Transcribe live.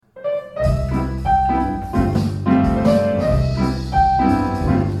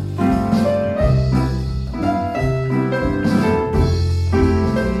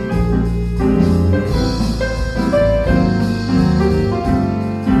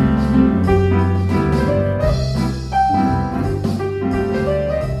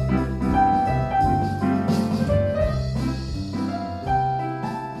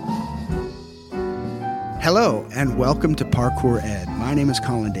and welcome to Parkour Ed. My name is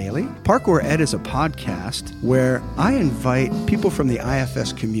Colin Dailey. Parkour Ed is a podcast where I invite people from the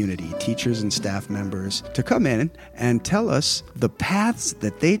IFS community, teachers and staff members, to come in and tell us the paths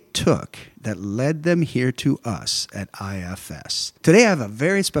that they took that led them here to us at IFS. Today I have a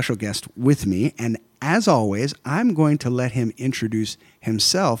very special guest with me, and as always, I'm going to let him introduce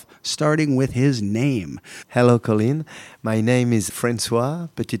himself, starting with his name. Hello, Colin. My name is François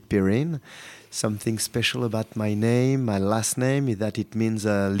Petit-Perrin. Something special about my name, my last name, is that it means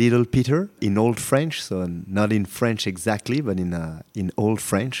Little Peter in Old French, so not in French exactly, but in Old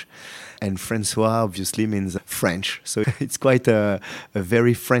French. And François obviously means French, so it's quite a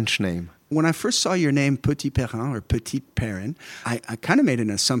very French name. When I first saw your name, Petit-Perrin, or Petit-Perrin, I kind of made an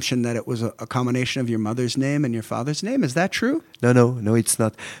assumption that it was a combination of your mother's name and your father's name. Is that true? No, it's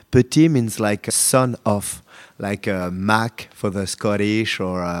not. Petit means like son of, like Mac for the Scottish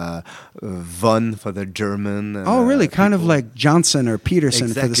or Von for the German. Oh, really? Kind of like Johnson or Peterson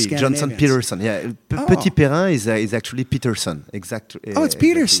for the Scandinavians. Johnson Peterson, yeah. Petit-Perrin is actually Peterson. Exactly. Oh, it's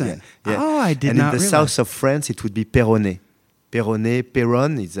Peterson. Exactly, yeah. Oh, I did not realize. And in the south of France, it would be Perronnet.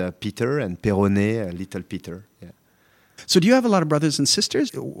 Perron is Peter, and Perronnet, Little Peter. Yeah. So do you have a lot of brothers and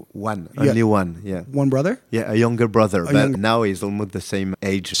sisters? Only one, yeah. One brother? Yeah, a younger brother, now he's almost the same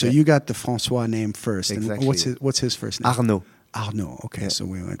age. So you got the François name first. Exactly. And what's his first name? Arnaud, okay. Yeah. So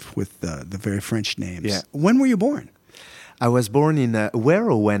we went with the very French names. Yeah. When were you born? I was born in, where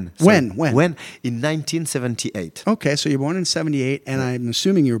or when? When? When? In 1978. Okay, so you're born in 78, and I'm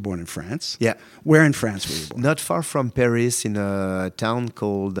assuming you were born in France. Yeah. Where in France were you born? Not far from Paris, in a town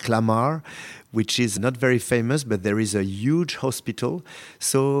called Clamart, which is not very famous, but there is a huge hospital.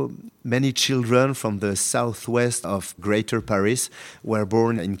 So many children from the southwest of Greater Paris were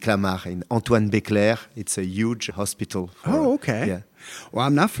born in Clamart, in Antoine Béclair. It's a huge hospital. Okay. Yeah. Well,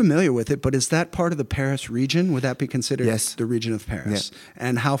 I'm not familiar with it, but is that part of the Paris region? Would that be considered the region of Paris? Yeah.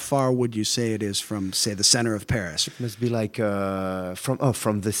 And how far would you say it is from, say, the center of Paris? It must be like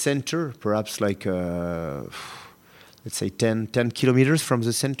from the center, perhaps like... let's say 10 kilometers from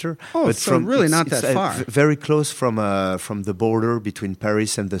the center. Oh, but so really not that far. Very close from the border between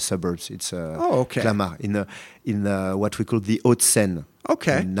Paris and the suburbs. It's Clamart, in what we call the Haute-Seine.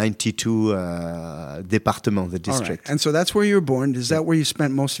 Okay. 92 département, the district. Right. And so that's where you were born. Is that where you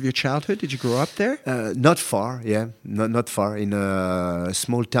spent most of your childhood? Did you grow up there? Not far, yeah. Not far. In a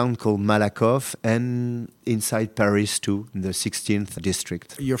small town called Malakoff, and inside Paris too, in the 16th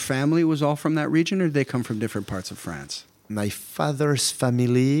district. Your family was all from that region, or did they come from different parts of France? My father's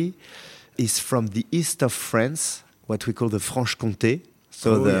family is from the east of France, what we call the Franche-Comté.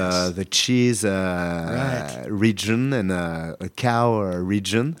 So the cheese region and a cow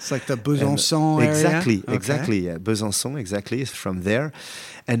region. It's like the Besançon area? Exactly. Yeah. Besançon, exactly, is from there.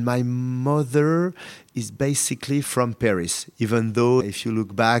 And my mother is basically from Paris, even though if you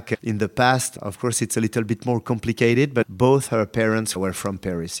look back in the past, of course, it's a little bit more complicated, but both her parents were from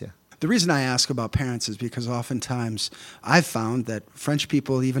Paris, yeah. The reason I ask about parents is because oftentimes I've found that French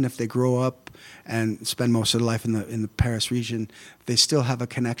people, even if they grow up and spend most of their life in the Paris region, they still have a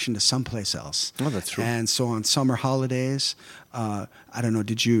connection to someplace else. Oh, that's true. And so on summer holidays, I don't know,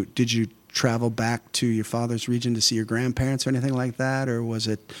 did you travel back to your father's region to see your grandparents or anything like that, or was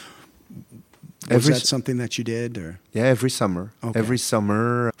that something that you did? Or? Yeah, every summer. Okay. Every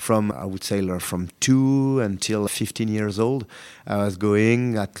summer from 2 until 15 years old, I was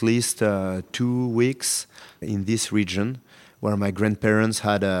going at least 2 weeks in this region where my grandparents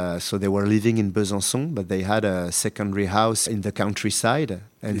had so they were living in Besançon, but they had a secondary house in the countryside.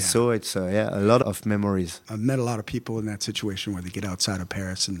 And so it's a lot of memories. I've met a lot of people in that situation where they get outside of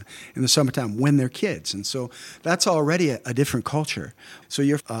Paris in the summertime when they're kids. And so that's already a different culture. So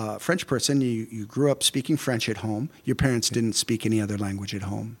you're a French person. You grew up speaking French at home. Your parents didn't speak any other language at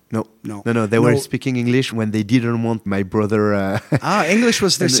home? No. They were speaking English when they didn't want my brother... English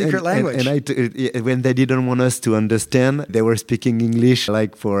was their secret language. And when they didn't want us to understand, they were speaking English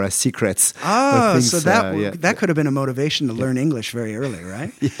like for secrets. So that could have been a motivation to learn English very early, right?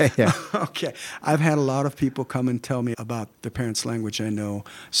 Yeah. Okay. I've had a lot of people come and tell me about their parents' language. I know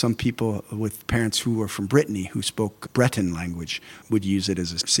some people with parents who were from Brittany who spoke Breton language would use it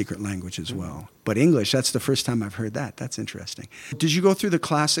as a secret language as well. But English, that's the first time I've heard that. That's interesting. Did you go through the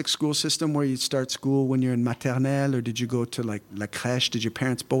classic school system where you start school when you're in maternelle, or did you go to like la crèche? Did your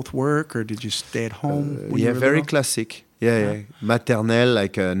parents both work, or did you stay at home? Very little? Classic. Yeah. Maternelle,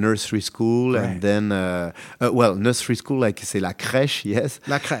 like a nursery school, right. And then, nursery school, like c'est la crèche, yes.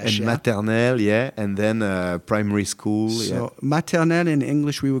 La crèche, and maternelle, and then primary school. So maternelle in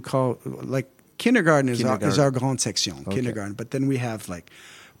English we would call, like kindergarten is our grande section, kindergarten. But then we have like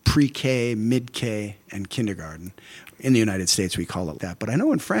pre-K, mid-K, and kindergarten. In the United States, we call it that. But I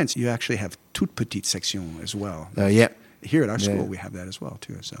know in France, you actually have toute petite section as well. Yeah. Here at our school, Yeah. we have that as well,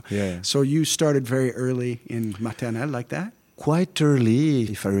 too. So, Yeah. so you started very early in maternelle like that? Quite early,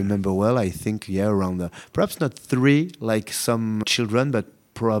 if I remember well, I think, around perhaps not 3 like some children, but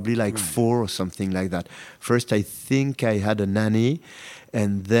probably like 4 or something like that. First, I think I had a nanny.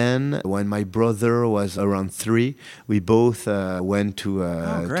 And then when my brother was around 3, we both went to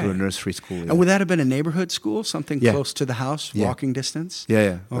a nursery school. Yeah. And would that have been a neighborhood school, something Yeah. close to the house, Yeah. walking distance?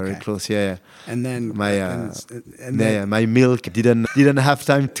 Yeah, very Okay. close. Yeah. And then My milk didn't have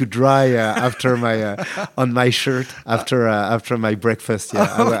time to dry after my on my shirt after my breakfast. Yeah,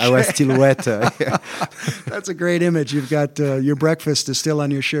 I was still wet. Yeah. That's a great image. You've got your breakfast is still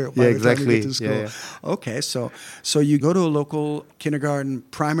on your shirt by the time you get to school. Yeah. Okay, so you go to a local kindergarten,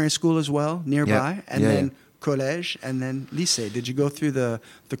 primary school as well nearby, and then collège, and then lycée. Did you go through the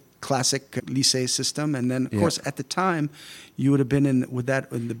classic lycée system? And then, of course, at the time, you would have been in. Would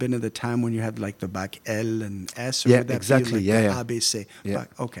that have been at the time when you had like the bac L and S? Or would that exactly. be like the ABC. Yeah.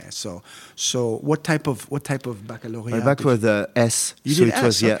 Okay, so what type of baccalaureate? My bac was the S. You so did it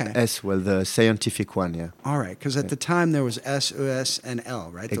was S, okay. S, well, the scientific one. Yeah. All right, because at the time there was S, ES, and L,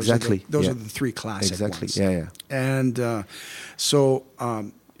 right? Exactly. Those are the 3 classic exactly. ones. Yeah. And so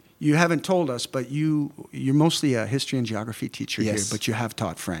you haven't told us, but you're mostly a history and geography teacher here, but you have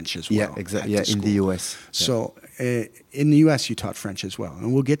taught French as well. Yeah, exactly. Yeah, in the U.S. So in the U.S. you taught French as well,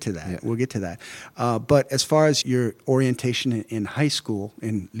 and we'll get to that. Yeah. We'll get to that. But as far as your orientation in high school,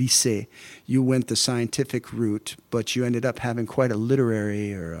 in lycée, you went the scientific route, but you ended up having quite a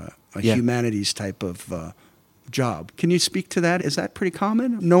literary or a humanities type of job. Can you speak to that? Is that pretty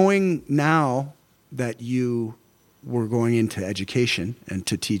common? Knowing now that you were going into education and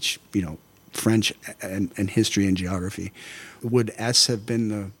to teach, French and history and geography, would S have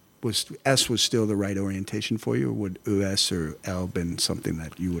been was still the right orientation for you, or would ES or L been something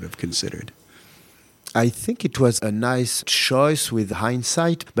that you would have considered? I think it was a nice choice with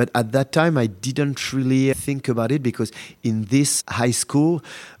hindsight, but at that time I didn't really think about it because in this high school,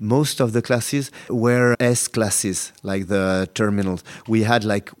 most of the classes were S classes, like the terminals. We had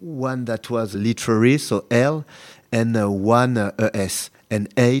like one that was literary, so L, and one ES, and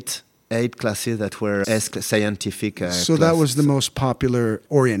eight classes that were S scientific So classes. that was the most popular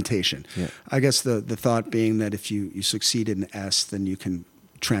orientation. Yeah. I guess the thought being that if you succeed in S, then you can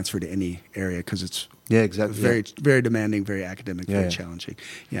transfer to any area because it's very demanding, very academic, very challenging.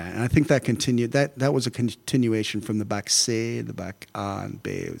 Yeah, and I think that continued. That was a continuation from the bac C, the bac A, and B.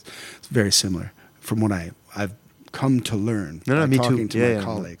 It's very similar from what I've come to learn by me talking too. to my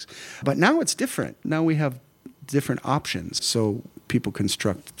colleagues. But now it's different. Now we have different options, so people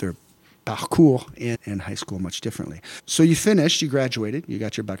construct their parcours in high school much differently. So you finished, you graduated, you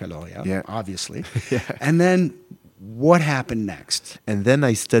got your baccalaureate, obviously. And then what happened next? And then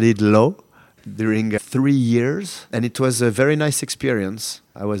I studied law during 3 years, and it was a very nice experience.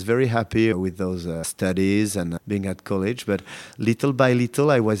 I was very happy with those studies and being at college, but little by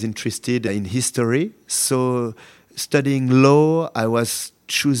little I was interested in history. So studying law, I was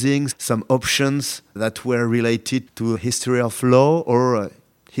choosing some options that were related to history of law or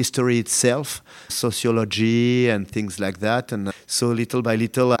history itself, sociology and things like that. And so little by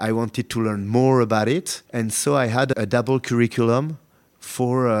little, I wanted to learn more about it. And so I had a double curriculum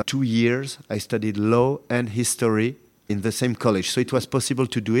for 2 years. I studied law and history in the same college. So it was possible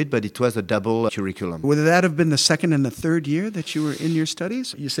to do it, but it was a double curriculum. Would that have been the second and the third year that you were in your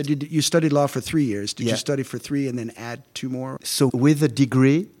studies? You said you studied law for 3 years. Did you study for 3 and then add 2 more? So with a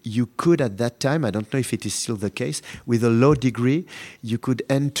degree, you could at that time, I don't know if it is still the case, with a law degree, you could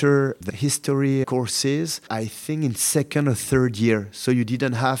enter the history courses, I think in second or third year. So you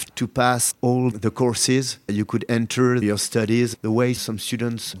didn't have to pass all the courses. You could enter your studies the way some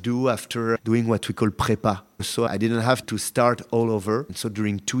students do after doing what we call prépa. So I didn't have to start all over. And so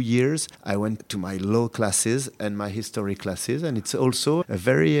during 2 years, I went to my law classes and my history classes. And it's also a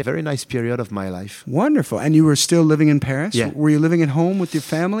very, very nice period of my life. Wonderful. And you were still living in Paris? Yeah. Were you living at home with your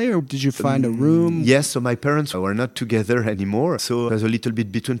family or did you find a room? Yes, so my parents were not together anymore. So it was a little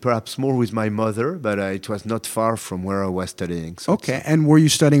bit between, perhaps more with my mother, but it was not far from where I was studying. So okay. And were you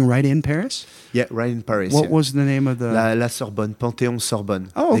studying right in Paris? Yeah, right in Paris. What was the name of the... La Sorbonne,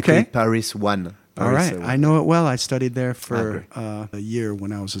 Panthéon-Sorbonne. Oh, okay. They call it Paris 1. All right. I know it well. I studied there for a year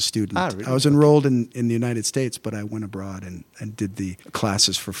when I was a student. Really? I was enrolled in the United States, but I went abroad and did the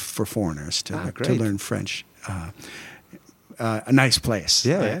classes for foreigners to learn French. A nice place.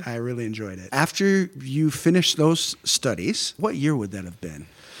 I really enjoyed it. After you finished those studies, what year would that have been?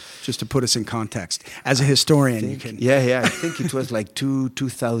 Just to put us in context. As a historian, you can... I think it was like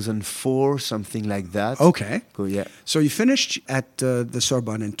 2004, something like that. Okay. Cool, yeah. So you finished at the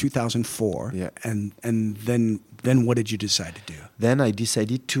Sorbonne in 2004. Yeah. And then what did you decide to do? Then I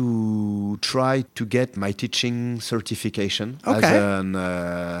decided to try to get my teaching certification as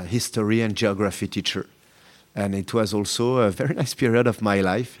an history and geography teacher. And it was also a very nice period of my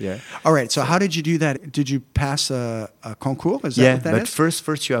life. Yeah. All right. So how did you do that? Did you pass a concours? Is that what that is?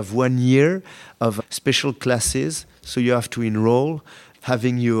 First you have 1 year of special classes. So you have to enroll.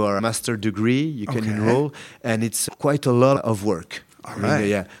 Having your master degree, you can enroll. And it's quite a lot of work. All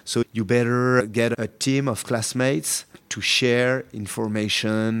right. So you better get a team of classmates to share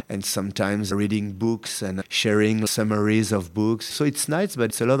information and sometimes reading books and sharing summaries of books. So it's nice, but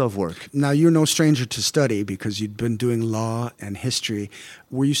it's a lot of work. Now, you're no stranger to study because you'd been doing law and history.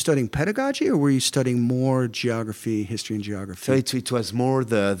 Were you studying pedagogy or were you studying more geography, history and geography? So it was more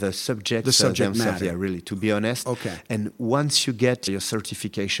the subjects the subject themselves, matter. really, to be honest. Okay. And once you get your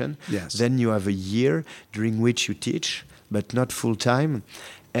certification, yes. then you have a year during which you teach, but not full time.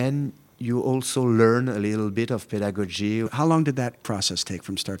 And you also learn a little bit of pedagogy. How long did that process take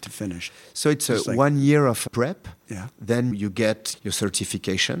from start to finish? So it's 1 year of prep. Yeah. Then you get your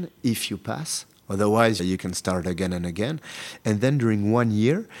certification if you pass. Otherwise, you can start again and again. And then during 1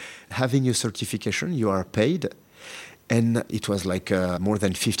 year, having your certification, you are paid. And it was like more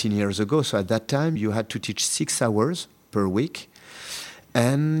than 15 years ago. So at that time, you had to teach 6 hours per week.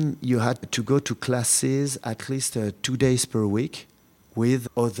 And you had to go to classes at least 2 days per week with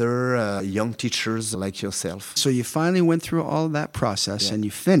other young teachers like yourself. So you finally went through all of that process and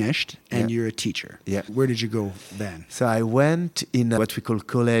you finished and you're a teacher. Yeah. Where did you go then? So I went in what we call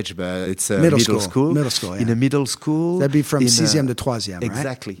college, but it's a middle school. Middle school, yeah. In a middle school. That'd be from sixième to troisième, right?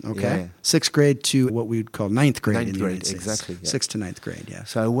 Exactly. Okay. Yeah. 6th grade to what we would call 9th grade in the United States. Exactly. Yeah. 6th to 9th grade, yeah.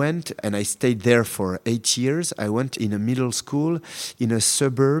 So I went and I stayed there for 8 years. I went in a middle school in a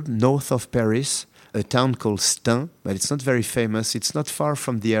suburb north of Paris, a town called Stein, but it's not very famous. It's not far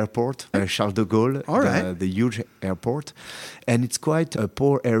from the airport, Charles de Gaulle, the huge airport. And it's quite a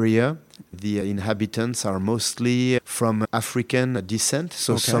poor area. The inhabitants are mostly from African descent.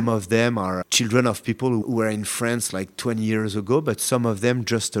 So some of them are children of people who were in France like 20 years ago, but some of them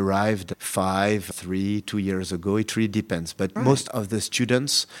just arrived 5, 3, 2 years ago. It really depends. But most of the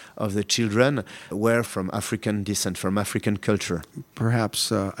students, of the children, were from African descent, from African culture.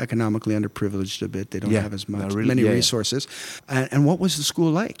 Perhaps economically underprivileged a bit. They don't have as many resources. And what was the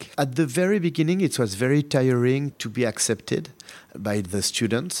school like? At the very beginning, it was very tiring to be accepted by the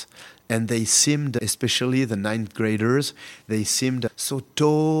students. And they seemed, especially the 9th graders, they seemed so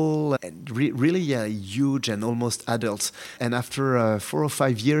tall and really huge and almost adults. And after 4 or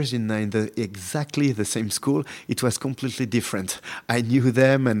 5 years in exactly the same school, it was completely different. I knew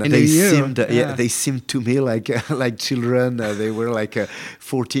them, and they seemed to me like children. They were like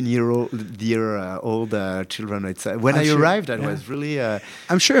 14-year-old children. When I arrived, I was really.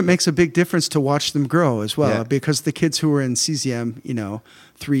 I'm sure it makes a big difference to watch them grow as well, because the kids who were in sixième,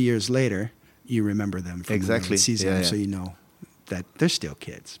 3 years later, you remember them from season, so you know that they're still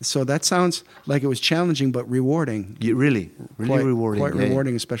kids. So that sounds like it was challenging but rewarding. Really rewarding. Quite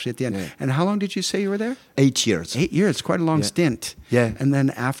rewarding, especially at the end. Yeah. And how long did you say you were there? 8 years. 8 years, quite a long stint. Yeah. And then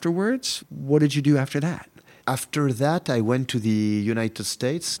afterwards, what did you do after that? After that, I went to the United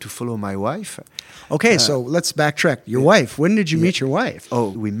States to follow my wife. Okay, so let's backtrack. Your wife, when did you meet your wife? Oh,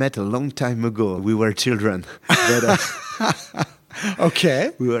 we met a long time ago. We were children. But,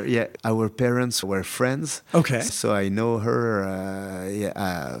 okay. Our parents were friends. Okay. So I know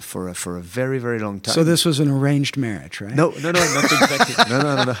her for a very, very long time. So this was an arranged marriage, right? No, not exactly.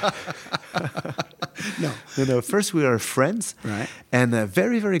 No. First we were friends. Right. And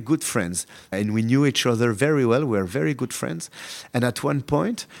very, very good friends. And we knew each other very well. We were very good friends. And at one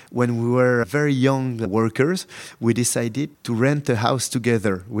point, when we were very young workers, we decided to rent a house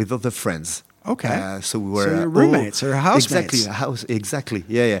together with other friends. Okay. So we were your roommates or housemates. Exactly.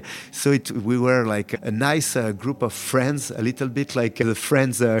 Yeah. So we were like a nice group of friends, a little bit like the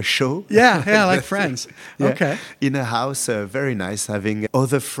Friends show. Yeah, like Friends. Okay. In a house, very nice, having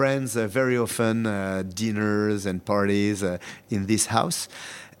other friends very often, dinners and parties in this house.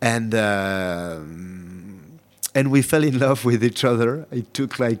 And we fell in love with each other. It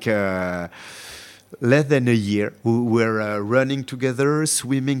took like less than a year. We were running together,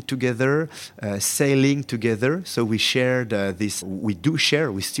 swimming together, sailing together. So we shared we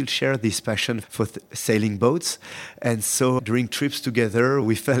still share this passion for sailing boats. And so during trips together,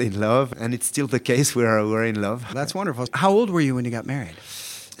 we fell in love. And it's still the case, we're in love. That's wonderful. How old were you when you got married?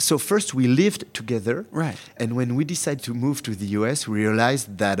 So first we lived together. Right. And when we decided to move to the US, we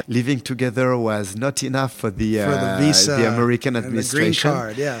realized that living together was not enough for the visa, the American and administration. the green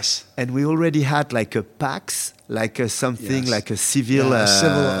card, yes. And we already had like a PAX, like something Yes. like a civil,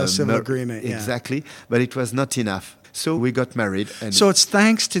 a civil agreement. Yeah. Exactly, but it was not enough. So we got married. And So it's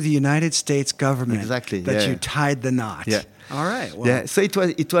thanks to the United States government Exactly, that yeah. you tied the knot. Yeah. All right. Well, yeah, so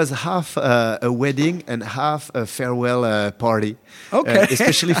it was half a wedding and half a farewell party. Okay.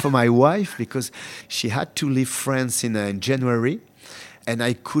 Especially for my wife, because she had to leave France in January. And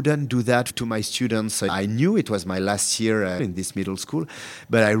I couldn't do that to my students. I knew it was my last year in this middle school,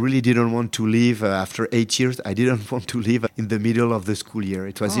 but I really didn't want to leave after 8 years. I didn't want to leave in the middle of the school year.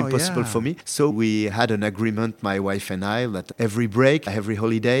 It was impossible for me. So we had an agreement, my wife and I, that every break, every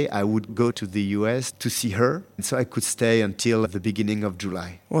holiday, I would go to the US to see her. And so I could stay until the beginning of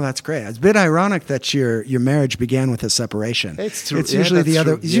July. Well, that's great. It's a bit ironic that your marriage began with a separation. It's true. It's usually the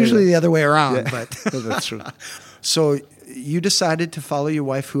other. True. It's usually the other way around. Yeah. But That's true. So you decided to follow your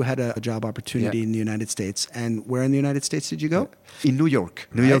wife, who had a job opportunity in the United States. And where in the United States did you go? In New York,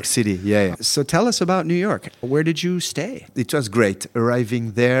 New York City. Yeah. So tell us about New York. Where did you stay? It was great.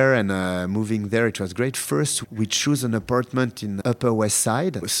 Arriving there and moving there, it was great. First, we chose an apartment in Upper West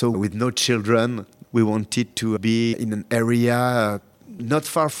Side. So with no children, we wanted to be in an area not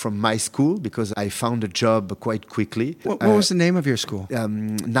far from my school, because I found a job quite quickly. What was the name of your school?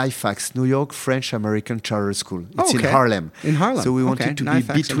 NYFAX, New York French American Charter School. It's in okay. Harlem. In Harlem. So we wanted to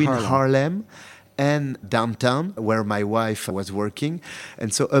NYFAX be between Harlem. Harlem and downtown, where my wife was working.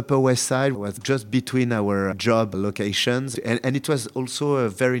 And so Upper West Side was just between our job locations. And it was also a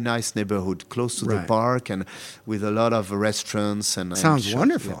very nice neighborhood, close to the park and with a lot of restaurants. Sounds shops.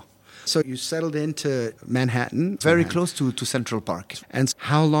 wonderful. Yeah. So you settled into Manhattan. Very close to Central Park. And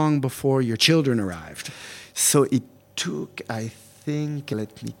how long before your children arrived? So it took, I think,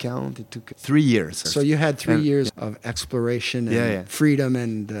 let me count, it took 3 years. So you had 3 years of exploration and freedom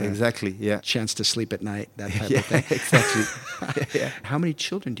and exactly, chance to sleep at night, that type yeah, of thing. exactly. How many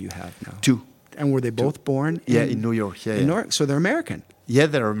children do you have now? 2. And were they both born in New York? In New York? So they're American? Yeah,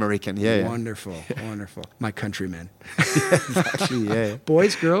 they're American. Yeah, Wonderful, wonderful. My countrymen. Exactly, yeah.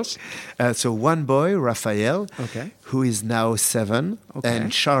 Boys, girls? So one boy, Raphael, who is now 7,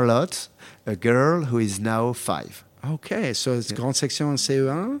 and Charlotte, a girl who is now 5. Okay, so it's grande section en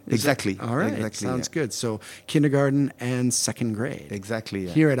CE1? Exactly. All right, exactly, sounds good. So kindergarten and second grade. Exactly.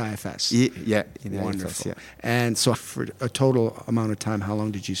 Yeah. Here at IFS. Yeah, in Wonderful. IFS, yeah. And so for a total amount of time, how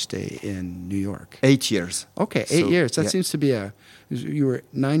long did you stay in New York? 8 years. Okay, 8 years. That seems to be you were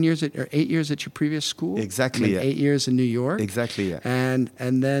 9 years or 8 years at your previous school? Exactly. And 8 years in New York? Exactly, yeah. And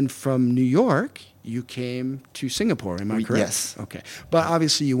then from New York, you came to Singapore, am I correct? Yes. Okay. But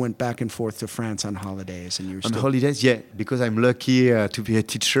obviously you went back and forth to France on holidays and you were On still... holidays, yeah, because I'm lucky to be a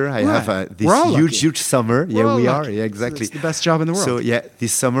teacher. I have this We're all huge lucky. summer. We're We lucky. are. Yeah, exactly. It's the best job in the world. So, yeah,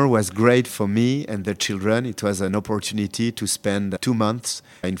 this summer was great for me and the children. It was an opportunity to spend 2 months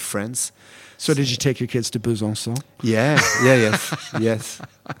in France. So did you take your kids to Besançon? Yes.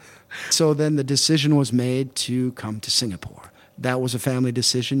 So then the decision was made to come to Singapore. That was a family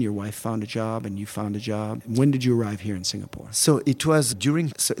decision. Your wife found a job and you found a job. When did you arrive here in Singapore? So it was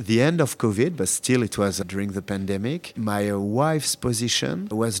during the end of COVID, but still it was during the pandemic. My wife's position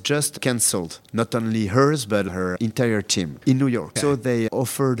was just cancelled. Not only hers, but her entire team in New York. So they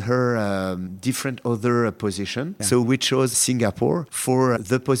offered her different other position. So we chose Singapore for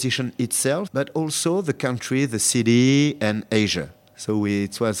the position itself, but also the country, the city, and Asia. So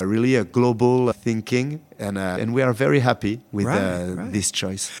it was really a global thinking, and we are very happy with this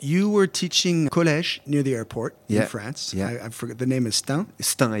choice. You were teaching collège near the airport in France. Yeah. I forget, the name is Stein?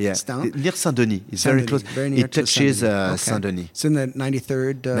 Stein, yeah. Stein? Near Saint-Denis. It's very close. Very near it touches Okay. Saint-Denis. It's in the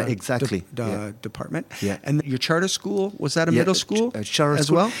 93rd department. Yeah. And your charter school, was that a middle school charter as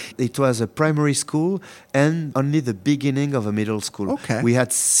school. well? It was a primary school and only the beginning of a middle school. Okay. We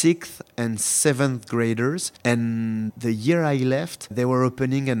had 6th and 7th graders, and the year I left, they were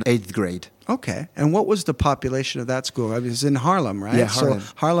opening an 8th grade. Okay. And what was the population of that school? I mean, it's in Harlem, right? Yeah, Harlem.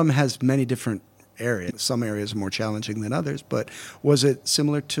 So Harlem has many different areas. Some areas are more challenging than others, but was it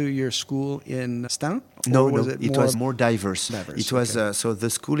similar to your school in Stein? No, it was more diverse. It was so the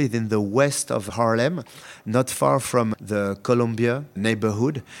school is in the west of Harlem, not far from the Columbia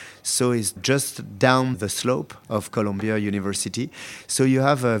neighborhood. So it's just down the slope of Columbia University. So you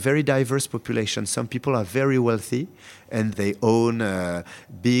have a very diverse population. Some people are very wealthy and they own a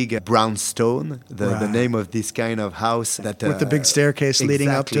big brownstone, the name of this kind of house that with the big staircase leading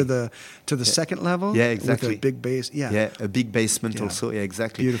up exactly. to the second level. Yeah, exactly. With a big base. Yeah, a big basement also. Yeah,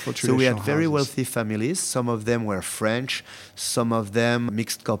 exactly. Beautiful traditional. So we had very houses. wealthy families. Some of them were French. Some of them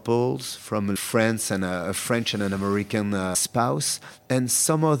mixed couples from France and a French and an American spouse. And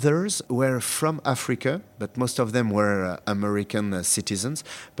some others were from Africa, but most of them were American citizens,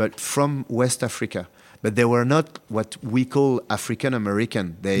 but from West Africa. But they were not what we call African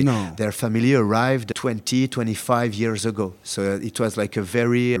American. Their family arrived 20, 25 years ago. So it was like a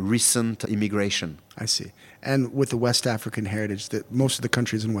very recent immigration. I see. And with the West African heritage, most of the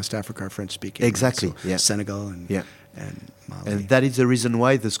countries in West Africa are French-speaking. Exactly, right? So yeah. Senegal and Mali. And that is the reason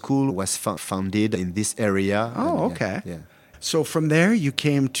why the school was founded in this area. Oh, and, okay. Yeah. So from there, you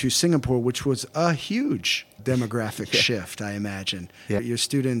came to Singapore, which was a huge demographic shift, I imagine. Yeah. Your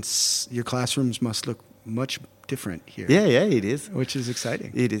students, your classrooms must look much different here. Yeah, it is. Which is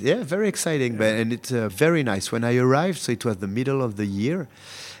exciting. It is, very exciting. Yeah. And it's very nice. When I arrived, so it was the middle of the year,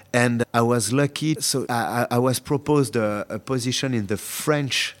 and I was lucky. So I was proposed a position in the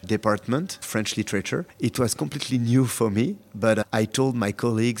French department, French literature. It was completely new for me, but I told my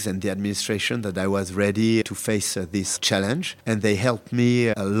colleagues and the administration that I was ready to face this challenge, and they helped me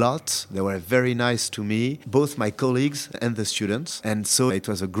a lot. They were very nice to me, both my colleagues and the students, and so it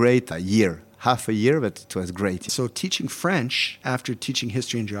was a great year. Half a year, but it was great. So teaching French after teaching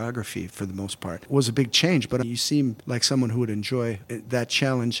history and geography for the most part was a big change, but you seem like someone who would enjoy that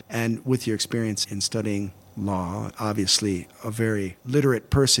challenge. And with your experience in studying law, obviously a very literate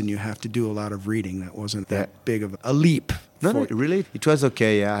person, you have to do a lot of reading. That wasn't that big of a leap. No, really, it was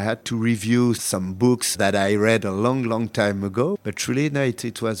okay. I had to review some books that I read a long, long time ago. But really, no,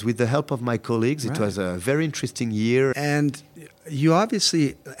 it was with the help of my colleagues. Right. It was a very interesting year. And you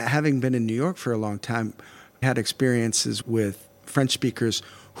obviously, having been in New York for a long time, had experiences with French speakers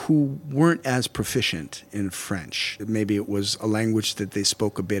who weren't as proficient in French. Maybe it was a language that they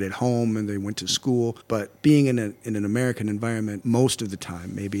spoke a bit at home and they went to school. But being in an American environment, most of the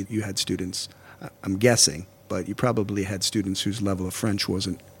time, maybe you had students, I'm guessing, but you probably had students whose level of French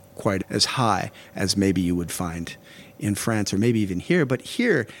wasn't quite as high as maybe you would find in France or maybe even here. But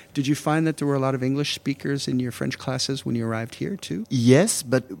here, did you find that there were a lot of English speakers in your French classes when you arrived here too? Yes,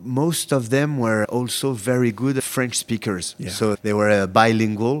 but most of them were also very good French speakers. Yeah. So they were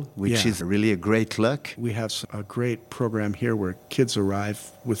bilingual, which is really a great luck. We have a great program here where kids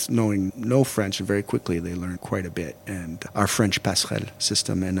arrive with knowing no French, and very quickly they learn quite a bit. And our French passerelle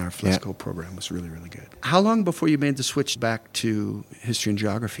system and our Flasco program was really, really good. How long before you made the switch back to history and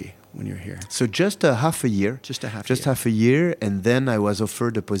geography when you were here? So just half a year. Just half a year, and then I was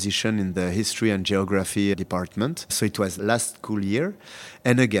offered a position in the history and geography department. So it was last school year.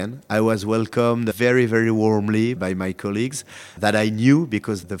 And again, I was welcomed very, very warmly by my colleagues that I knew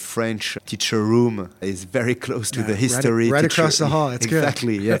because the French teacher room is very close to the history. Right across the hall. It's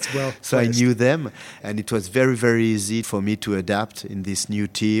exactly, good. Yeah. That's well so placed. I knew them, and it was very, very easy for me to adapt in this new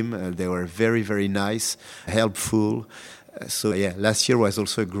team. They were very, very nice, helpful. So last year was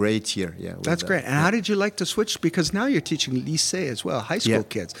also a great year. Yeah, that's great. And how did you like to switch? Because now you're teaching lycée as well, high school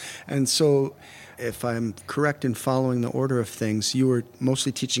kids. And so, if I'm correct in following the order of things, you were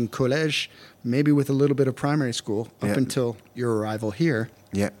mostly teaching collège, maybe with a little bit of primary school, up until your arrival here.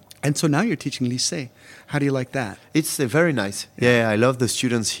 Yeah. And so now you're teaching lycée. How do you like that? It's very nice. Yeah, I love the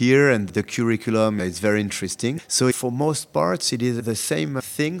students here, and the curriculum is very interesting. So for most parts, it is the same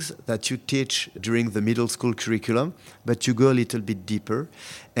things that you teach during the middle school curriculum, but you go a little bit deeper,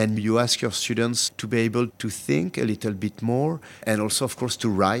 and you ask your students to be able to think a little bit more, and also, of course, to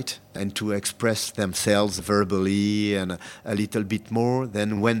write and to express themselves verbally and a little bit more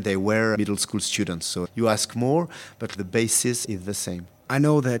than when they were middle school students. So you ask more, but the basis is the same. I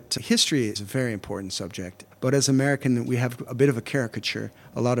know that history is a very important subject, but as American, we have a bit of a caricature.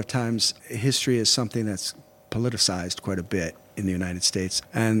 A lot of times, history is something that's politicized quite a bit in the United States,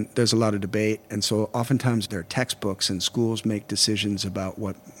 and there's a lot of debate, and so oftentimes there are textbooks, and schools make decisions about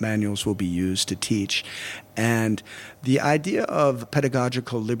what manuals will be used to teach. And the idea of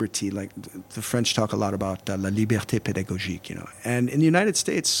pedagogical liberty, like the French talk a lot about la liberté pédagogique, and in the United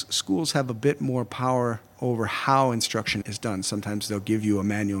States, schools have a bit more power over how instruction is done. Sometimes they'll give you a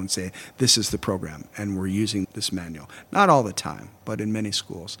manual and say, this is the program, and we're using this manual. Not all the time, but in many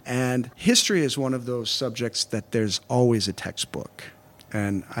schools. And history is one of those subjects that there's always a textbook.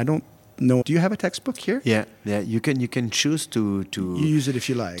 And I don't No, do you have a textbook here? Yeah. You can choose to You use it if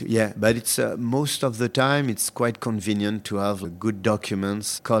you like. yeah, but it's most of the time it's quite convenient to have good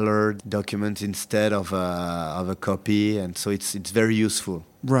documents, colored documents instead of a copy, and so it's very useful.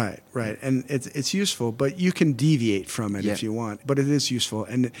 Right, and it's useful, but you can deviate from it if you want. But it is useful,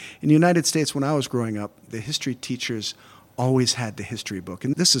 and in the United States, when I was growing up, the history teachers always had the history book,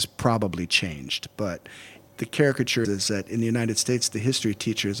 and this has probably changed, but the caricature is that in the United States, the history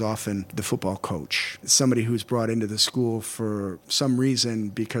teacher is often the football coach, somebody who's brought into the school for some reason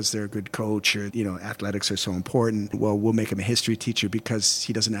because they're a good coach or, athletics are so important. Well, we'll make him a history teacher because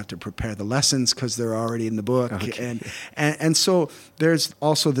he doesn't have to prepare the lessons because they're already in the book. Okay. And so there's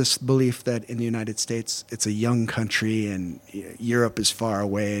also this belief that in the United States, it's a young country and Europe is far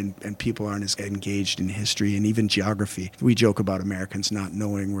away and people aren't as engaged in history and even geography. We joke about Americans not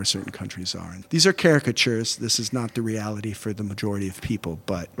knowing where certain countries are. And these are caricatures. This is not the reality for the majority of people,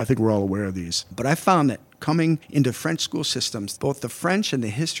 but I think we're all aware of these. But I found that coming into French school systems, both the French and the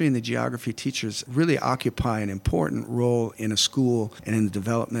history and the geography teachers really occupy an important role in a school and in the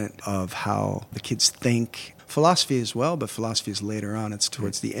development of how the kids think. Philosophy as well, but philosophy is later on. It's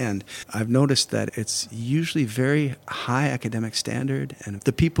towards the end. I've noticed that it's usually very high academic standard, and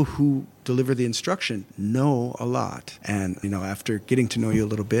the people who deliver the instruction know a lot. And, after getting to know you a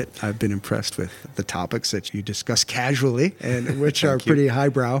little bit, I've been impressed with the topics that you discuss casually, and which are pretty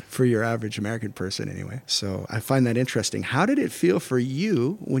highbrow for your average American person anyway. So I find that interesting. How did it feel for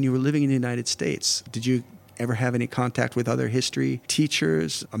you when you were living in the United States? Did you ever have any contact with other history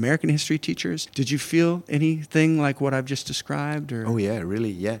teachers, American history teachers? Did you feel anything like what I've just described? Or? Oh yeah,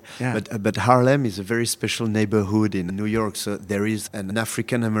 really, yeah. But Harlem is a very special neighborhood in New York, so there is an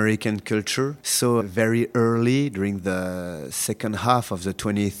African-American culture. So very early, during the second half of the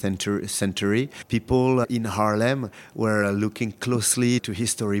 20th century, people in Harlem were looking closely to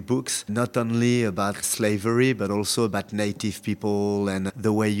history books, not only about slavery, but also about native people and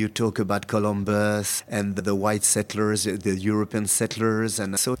the way you talk about Columbus and the white settlers, the European settlers.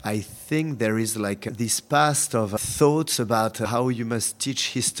 And so I think there is like this past of thoughts about how you must teach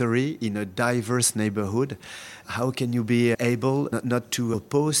history in a diverse neighborhood. How can you be able not to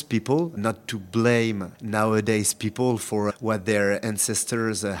oppose people, not to blame nowadays people for what their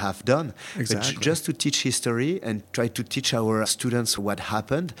ancestors have done, exactly. But just to teach history and try to teach our students what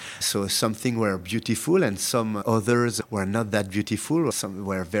happened. So some things were beautiful and some others were not that beautiful. Some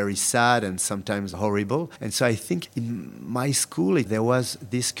were very sad and sometimes horrible. And so I think in my school there was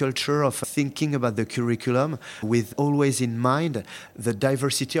this culture of thinking about the curriculum with always in mind the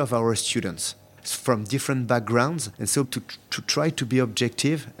diversity of our students from different backgrounds, and so to try to be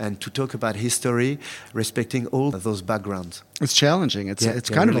objective and to talk about history respecting all those backgrounds. It's challenging. It's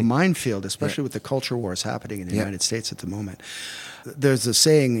kind really of a minefield, especially with the culture wars happening in the United States at the moment. There's a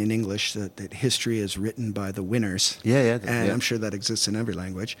saying in English that history is written by the winners. I'm sure that exists in every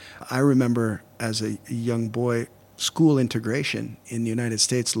language. I remember as a young boy, school integration in the United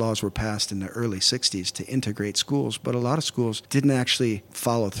States, laws were passed in the early 60s to integrate schools, but a lot of schools didn't actually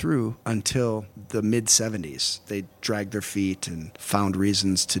follow through until the mid-70s. They dragged their feet and found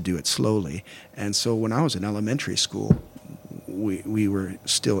reasons to do it slowly. And so when I was in elementary school, we were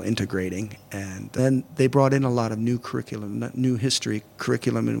still integrating, and then they brought in a lot of new curriculum, new history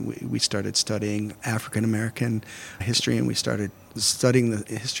curriculum, and we started studying African American history, and we started studying the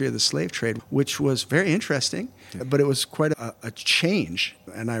history of the slave trade, which was very interesting, but it was quite a change.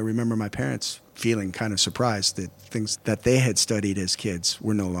 And I remember my parents feeling kind of surprised that things that they had studied as kids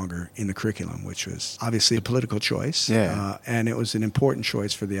were no longer in the curriculum, which was obviously a political choice. And it was an important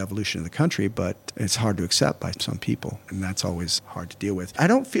choice for the evolution of the country, but it's hard to accept by some people, and that's always hard to deal with. I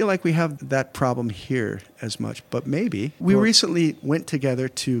don't feel like we have that problem here as much, but maybe. We recently went together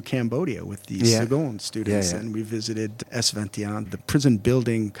to Cambodia with the Sagon students, and we visited S21, the prison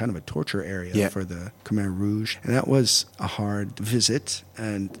building, kind of a torture area for the Khmer Rouge. And that was a hard visit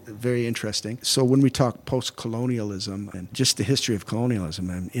and very interesting. So when we talk post-colonialism and just the history of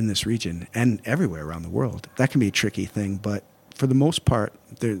colonialism in this region and everywhere around the world, that can be a tricky thing, but for the most part,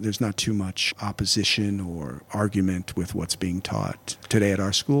 there's not too much opposition or argument with what's being taught today at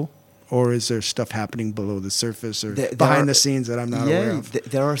our school. Or is there stuff happening below the surface or behind the scenes that I'm not aware of?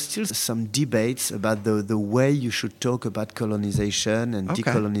 There are still some debates about the way you should talk about colonization and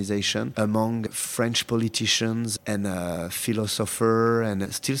decolonization among French politicians and philosophers,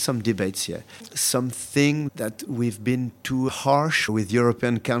 and still some debates here. Something that we've been too harsh with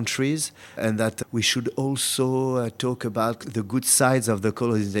European countries, and that we should also talk about the good sides of the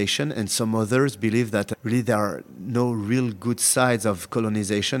colonization, and some others believe that really there are no real good sides of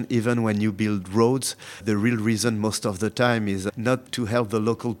colonization. Even when you build roads, the real reason most of the time is not to help the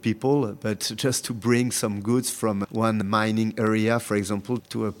local people, but just to bring some goods from one mining area, for example,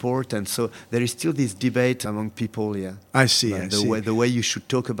 to a port. And so there is still this debate among people, I see, the way you should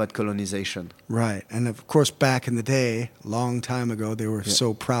talk about colonization. Right. And of course, back in the day, long time ago, they were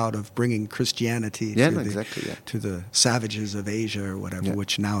so proud of bringing Christianity to the savages of Asia or whatever,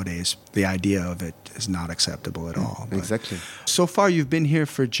 which nowadays the idea of it is not acceptable at all. But exactly. So far, you've been here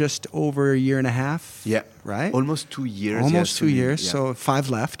for just over a year and a half. Yeah. Right? Almost 2 years. Almost 2 years. Yeah. So 5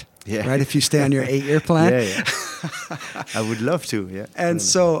 left. Yeah. Right? If you stay on your 8-year plan. Yeah. I would love to. Yeah. And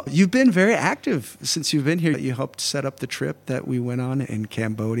so you've been very active since you've been here. You helped set up the trip that we went on in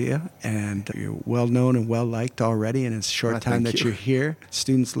Cambodia, and you're well known and well liked already in a short time that you're here.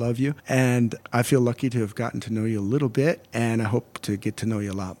 Students love you, and I feel lucky to have gotten to know you a little bit, and I hope to get to know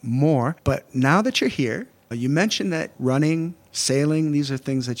you a lot more. But now that you're here, you mentioned that running, sailing, these are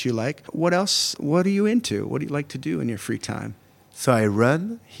things that you like. What else? What are you into? What do you like to do in your free time? So I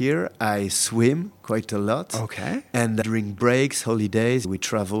run here, I swim quite a lot. Okay. And during breaks, holidays, we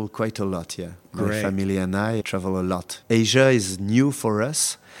travel quite a lot, Great. My family and I travel a lot. Asia is new for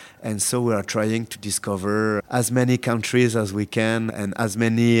us, and so we are trying to discover as many countries as we can and as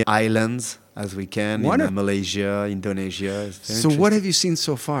many islands as we can in Malaysia, Indonesia. So what have you seen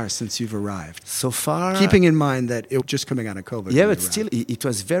so far since you've arrived? So far... Keeping in mind that it was just coming out of COVID. Yeah, but still, it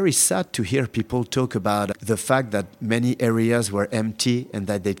was very sad to hear people talk about the fact that many areas were empty and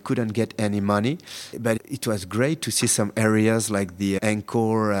that they couldn't get any money. But it was great to see some areas like the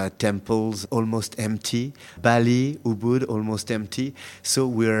Angkor temples almost empty, Bali, Ubud almost empty. So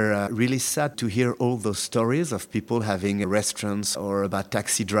we're really sad to hear all those stories of people having restaurants or about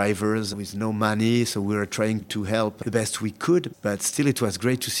taxi drivers with no money, so we were trying to help the best we could, but still it was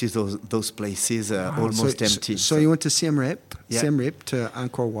great to see those places almost empty. So you went to Siem Reap, to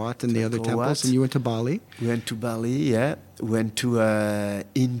Angkor Wat and the other temples, and you went to Bali? We went to Bali, We went to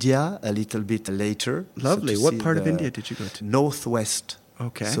India a little bit later. Lovely. What part of India did you go to? Northwest.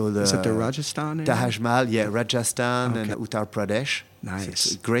 Okay. So is it the Rajasthan area? Taj Mahal, Rajasthan and Uttar Pradesh. Nice. So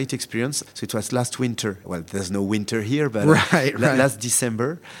it's a great experience. So it was last winter. Well, there's no winter here, but last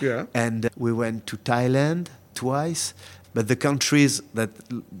December. Yeah. And we went to Thailand twice. But the countries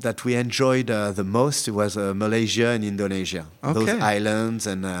that we enjoyed the most was Malaysia and Indonesia. Okay. Those islands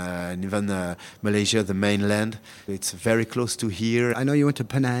and even Malaysia, the mainland. It's very close to here. I know you went to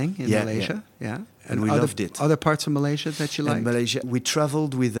Penang in Malaysia. Yeah. And we loved it. Other parts of Malaysia that you liked? In Malaysia, we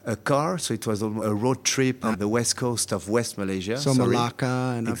traveled with a car, so it was a road trip on the west coast of West Malaysia. So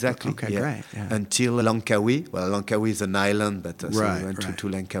Malacca and exactly. Okay, great. Yeah. Until Langkawi. Well, Langkawi is an island, but so we went to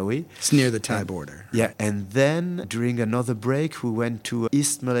Langkawi. It's near the Thai border. Yeah, and then during another break, we went to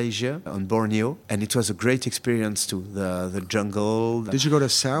East Malaysia on Borneo, and it was a great experience too. The jungle. Did you go to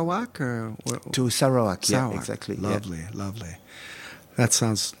Sarawak or to Sarawak? Sarawak. Yeah, exactly. Lovely, lovely. That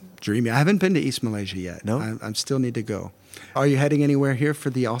sounds dreamy. I haven't been to East Malaysia yet. No? I still need to go. Are you heading anywhere here for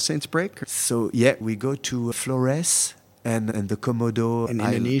the All Saints break? So, we go to Flores and the Komodo in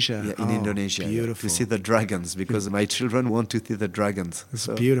Island. Indonesia. Yeah, in Indonesia. Beautiful. To see the dragons, because my children want to see the dragons. It's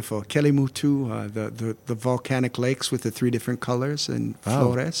beautiful. Kelimutu, the volcanic lakes with the 3 different colors in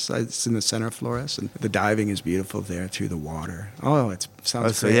Flores. It's in the center of Flores. And the diving is beautiful there through the water. Oh, it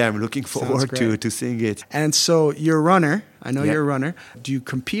sounds great. So, I'm looking forward to seeing it. And so you're a runner. I know you're a runner. Do you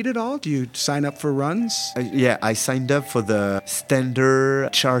compete at all? Do you sign up for runs? I signed up for the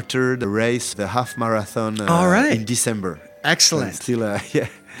standard chartered race, the half marathon in December. Excellent. Still,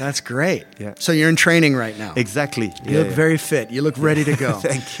 That's great. Yeah. So you're in training right now. Exactly. You look very fit. You look ready to go.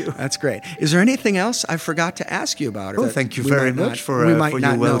 Thank you. That's great. Is there anything else I forgot to ask you about? Thank you very much for your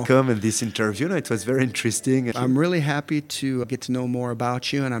welcome and this interview. It was very interesting. I'm really happy to get to know more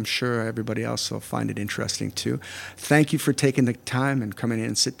about you, and I'm sure everybody else will find it interesting too. Thank you for taking the time and coming in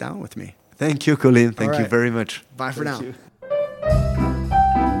and sit down with me. Thank you, Colin. Thank you very much. Bye for now.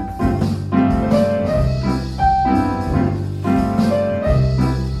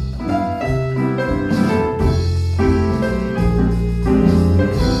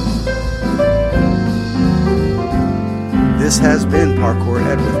 This has been Parkour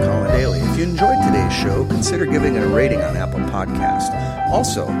ED with Colin Dailey. If you enjoyed today's show, consider giving it a rating on Apple Podcast.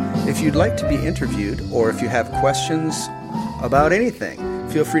 Also, if you'd like to be interviewed or if you have questions about anything,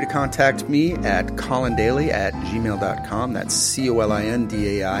 feel free to contact me at colindailey@gmail.com. That's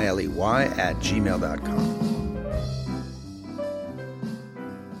COLINDAILEY @gmail.com.